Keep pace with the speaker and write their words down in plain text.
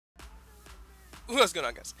What's going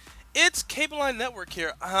on, guys? It's Cable Line Network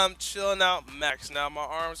here. I'm chilling out, maxing out. My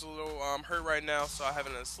arm's a little hurt right now, so I have it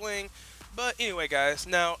in a sling. But anyway, guys,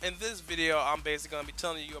 now in this video, I'm basically going to be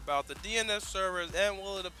telling you about the DNS servers and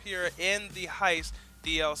will it appear in the Heist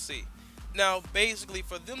DLC. Now, basically,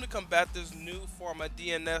 for them to combat this new form of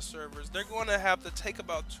DNS servers, they're going to have to take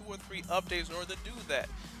about 2 or 3 updates in order to do that.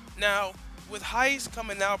 Now, with Heist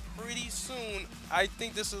coming out pretty soon, I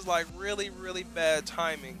think this is like really bad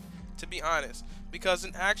timing, to be honest, because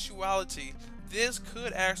in actuality this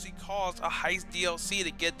could actually cause a Heist DLC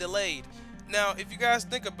to get delayed. Now if you guys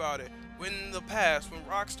think about it, when in the past when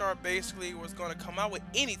Rockstar basically was going to come out with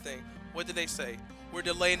anything, what did they say? We're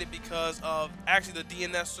delaying it because of actually the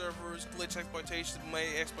DNS servers, glitch exploitations,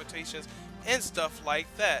 delay exploitations, and stuff like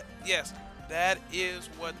that. Yes, that is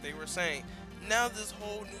what they were saying. Now this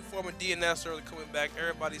whole new form of DNS server coming back,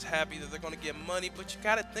 everybody's happy that they're going to get money, but you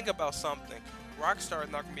got to think about something. Rockstar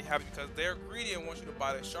is not going to be happy because they're greedy and want you to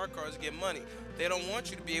buy their shark cards to get money. They don't want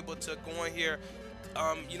you to be able to go in here,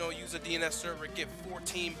 use a DNS server, get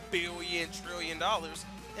 $14 billion trillion,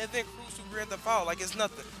 and then cruise through Grand Theft Auto like it's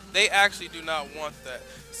nothing. They actually do not want that.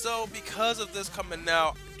 So because of this coming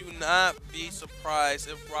out, do not be surprised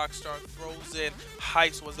if Rockstar throws in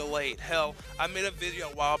Heist was delayed. Hell, I made a video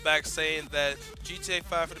a while back saying that GTA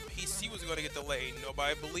 5 for the PC was going to get delayed.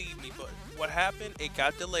 Nobody believed me, but what happened? It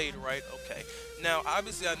got delayed, right? Okay. Now,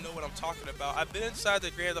 obviously, I know what I'm talking about. I've been inside the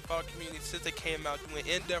Grand Theft Auto community since they came out, doing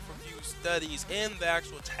in-depth reviews, studies, and the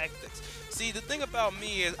actual tactics. See, the thing about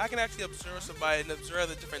me is I can actually observe somebody and observe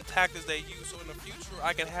the different tactics they use, so in the future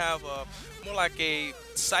I can have more like a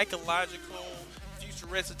psychological,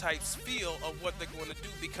 futuristic type feel of what they're going to do,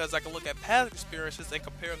 because I can look at past experiences and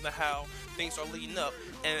compare them to how things are leading up.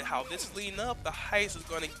 And how this is leading up, the Heist is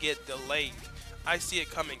going to get delayed. I see it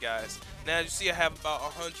coming, guys. Now, as you see, I have about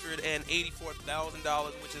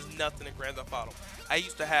 $184,000, which is nothing in Grand Theft Auto. I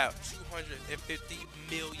used to have $250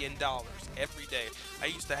 million every day. I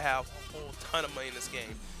used to have a whole ton of money in this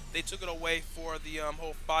game. They took it away for the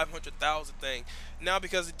whole 500,000 thing. Now,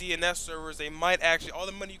 because of DNS servers, they might actually, all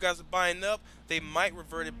the money you guys are buying up, they might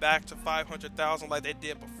revert it back to 500,000 like they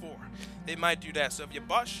did before. They might do that. So if you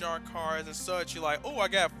bought shark cards and such, you're like, oh, I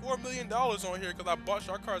got $4 million on here because I bought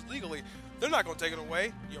shark cards legally. They're not going to take it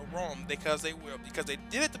away. You're wrong, because they will. Because they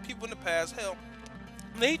did it to people in the past. Hell,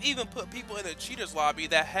 they've even put people in a cheaters lobby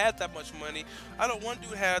that had that much money. I know one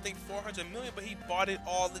dude had, I think, 400 million, but he bought it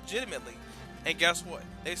all legitimately. And guess what?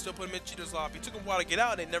 They still put him in cheaters lobby. It took him a while to get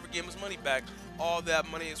out, and they never gave him his money back. All that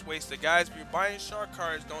money is wasted. Guys, if you're buying shark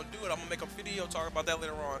cards, don't do it. I'm going to make a video talking about that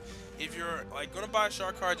later on. If you're like going to buy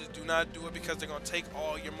shark cards, just do not do it, because they're going to take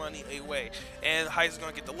all your money away. And Heist is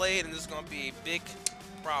going to get delayed, and this is going to be a big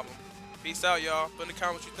problem. Peace out, y'all. Put in the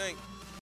comments what you think.